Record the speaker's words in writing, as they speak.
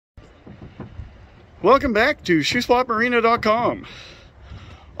Welcome back to ShoeSwapMarina.com.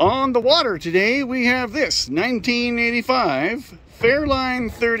 On the water today we have this 1985 Fairline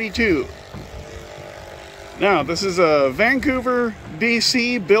 32. Now this is a Vancouver,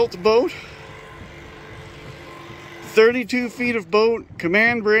 BC built boat. 32 feet of boat,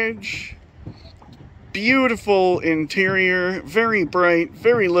 command bridge, beautiful interior, very bright,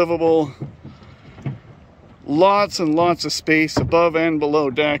 very livable, lots and lots of space above and below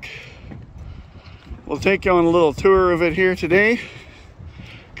deck. We'll take you on a little tour of it here today,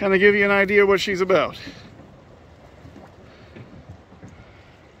 kind of give you an idea what she's about.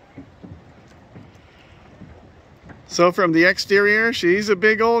 So from the exterior, she's a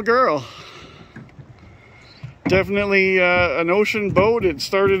big old girl. Definitely an ocean boat. It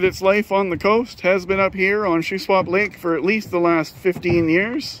started its life on the coast, has been up here on Shuswap Lake for at least the last 15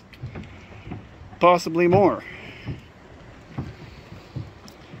 years, possibly more.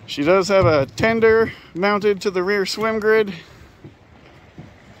 She does have a tender mounted to the rear swim grid,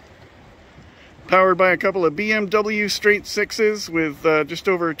 powered by a couple of BMW straight sixes with just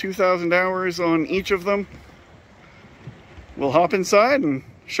over 2,000 hours on each of them. We'll hop inside and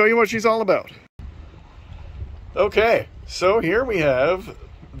show you what she's all about. Okay, so here we have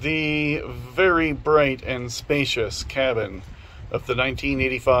the very bright and spacious cabin of the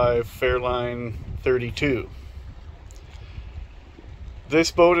 1985 Fairline 32. This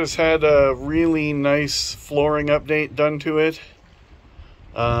boat has had a really nice flooring update done to it,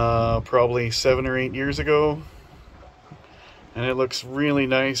 probably 7 or 8 years ago. And it looks really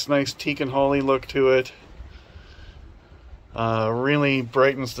nice, nice teak and holly look to it. Really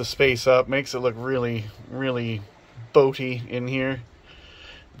brightens the space up, makes it look really, really boaty in here.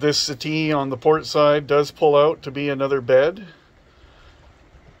 This settee on the port side does pull out to be another bed.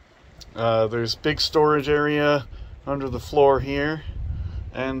 There's big storage area under the floor here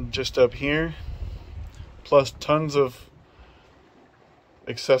and just up here, plus tons of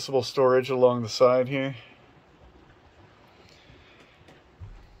accessible storage along the side here.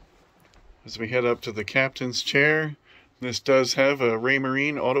 As we head up to the captain's chair, this does have a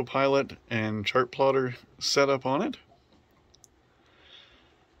Raymarine autopilot and chart plotter setup on it.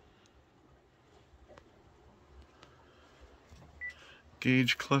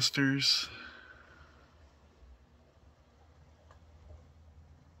 Gauge clusters.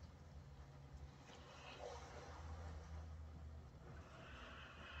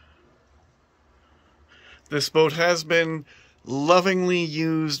 This boat has been lovingly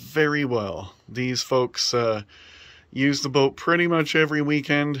used very well. These folks use the boat pretty much every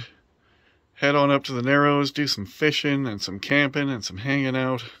weekend. Head on up to the Narrows, do some fishing and some camping and some hanging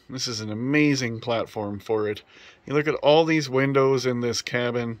out. This is an amazing platform for it. You look at all these windows in this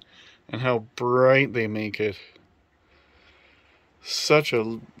cabin and how bright they make it. Such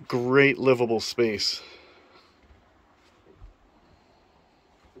a great livable space.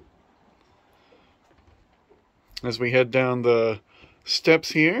 As we head down the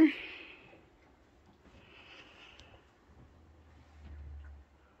steps here,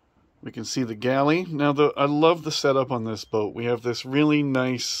 we can see the galley. Now, I love the setup on this boat. We have this really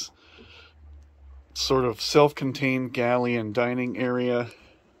nice sort of self-contained galley and dining area.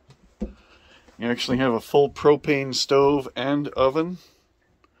 You actually have a full propane stove and oven,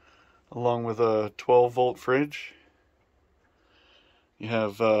 along with a 12-volt fridge. You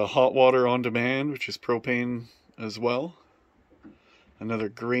have hot water on demand, which is propane as well. Another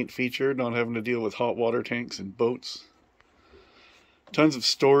great feature, not having to deal with hot water tanks and boats. Tons of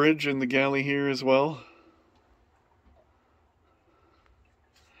storage in the galley here as well.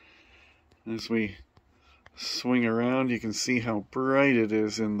 As we swing around, you can see how bright it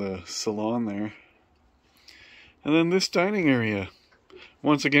is in the salon there. And then this dining area,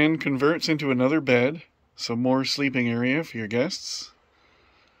 once again, converts into another bed, so more sleeping area for your guests.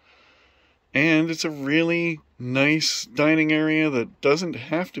 And it's a really nice dining area that doesn't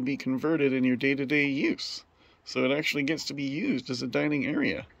have to be converted in your day-to-day use. So it actually gets to be used as a dining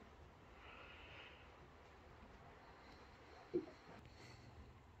area.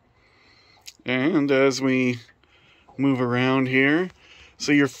 And as we move around here,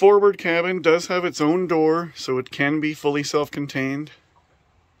 so your forward cabin does have its own door, so it can be fully self-contained.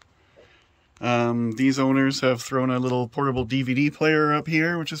 These owners have thrown a little portable DVD player up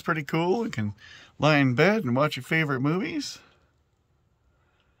here, which is pretty cool. You can lie in bed and watch your favorite movies.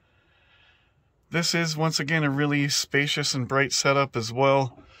 This is, once again, a really spacious and bright setup as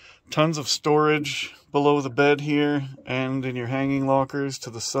well. Tons of storage below the bed here and in your hanging lockers to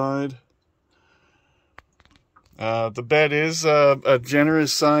the side. The bed is a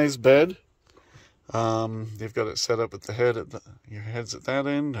generous size bed. They've got it set up at the head, your head's at that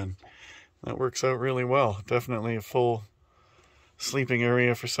end, and That works out really well. Definitely a full sleeping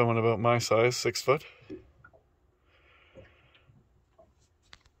area for someone about my size, 6 foot.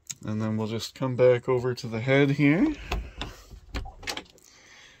 And then we'll just come back over to the head here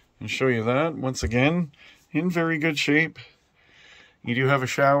and show you that. Once again, in very good shape. You do have a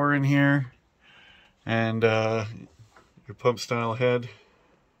shower in here and your pump style head.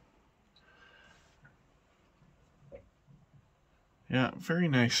 Yeah, very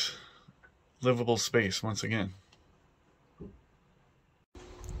nice, livable space once again.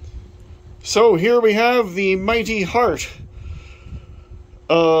 So here we have the mighty heart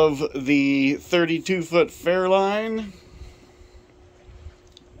of the 32-foot Fairline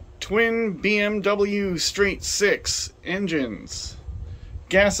twin BMW straight 6 engines,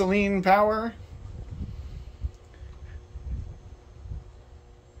 gasoline power.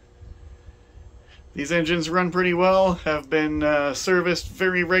 These engines run pretty well, have been serviced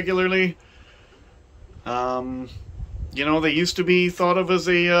very regularly. You know, they used to be thought of as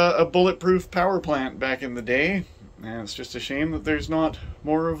a bulletproof power plant back in the day, and it's just a shame that there's not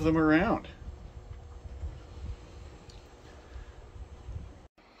more of them around.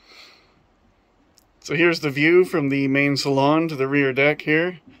 So here's the view from the main salon to the rear deck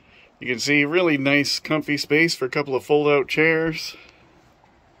here. You can see really nice comfy space for a couple of fold-out chairs.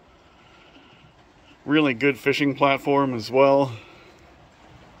 Really good fishing platform as well.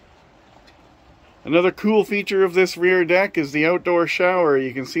 Another cool feature of this rear deck is the outdoor shower.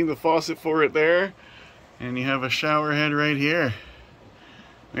 You can see the faucet for it there, and you have a shower head right here.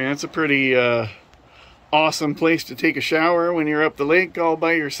 Man, it's a pretty awesome place to take a shower when you're up the lake all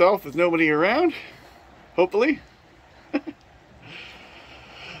by yourself with nobody around, hopefully.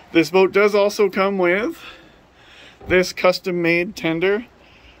 This boat does also come with this custom-made tender.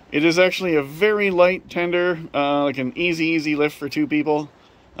 It is actually a very light tender, like an easy lift for 2 people.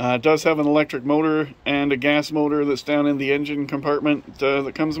 It does have an electric motor and a gas motor that's down in the engine compartment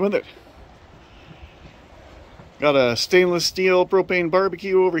that comes with it. Got a stainless steel propane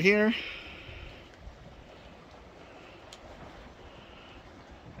barbecue over here.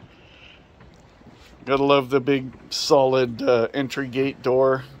 Gotta love the big solid entry gate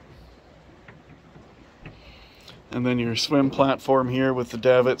door. And then your swim platform here with the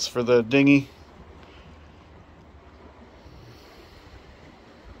davits for the dinghy.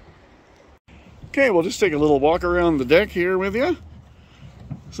 Okay, we'll just take a little walk around the deck here with you.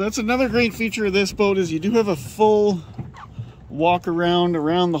 So that's another great feature of this boat, is you do have a full walk around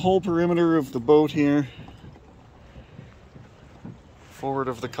the whole perimeter of the boat here. Forward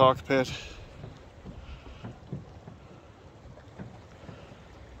of the cockpit.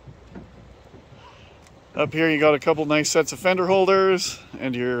 Up here you got a couple nice sets of fender holders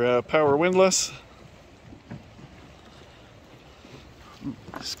and your power windlass.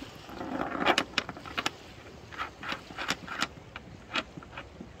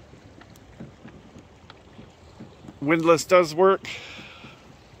 Windlass does work.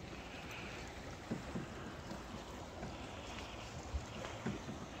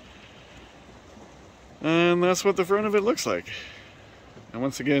 And that's what the front of it looks like. And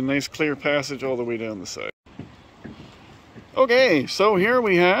once again, nice clear passage all the way down the side. Okay, so here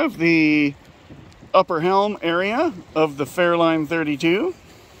we have the upper helm area of the Fairline 32.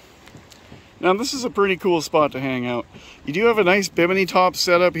 Now this is a pretty cool spot to hang out. You do have a nice bimini top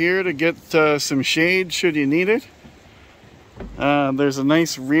set up here to get some shade should you need it. There's a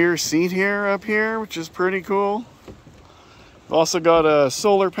nice rear seat here up here, which is pretty cool. We've also got a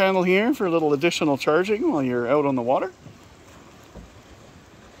solar panel here for a little additional charging while you're out on the water.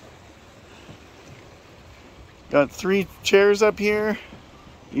 Got 3 chairs up here.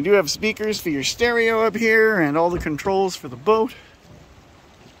 You do have speakers for your stereo up here and all the controls for the boat.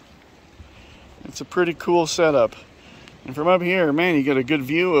 It's a pretty cool setup. And from up here, man, you get a good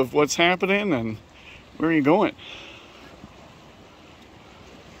view of what's happening and where you're going.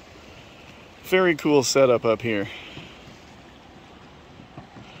 Very cool setup up here.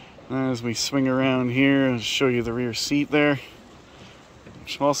 As we swing around here, I'll show you the rear seat there,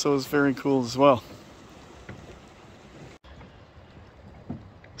 which also is very cool as well.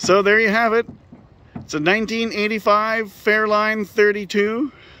 So there you have it. It's a 1985 Fairline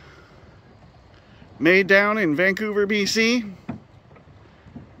 32, made down in Vancouver, BC.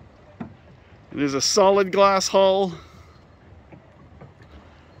 It is a solid glass hull,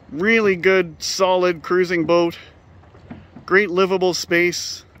 really good, solid cruising boat, great livable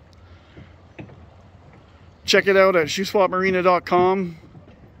space. Check it out at shoeswapmarina.com.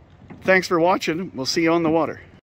 Thanks for watching. We'll see you on the water.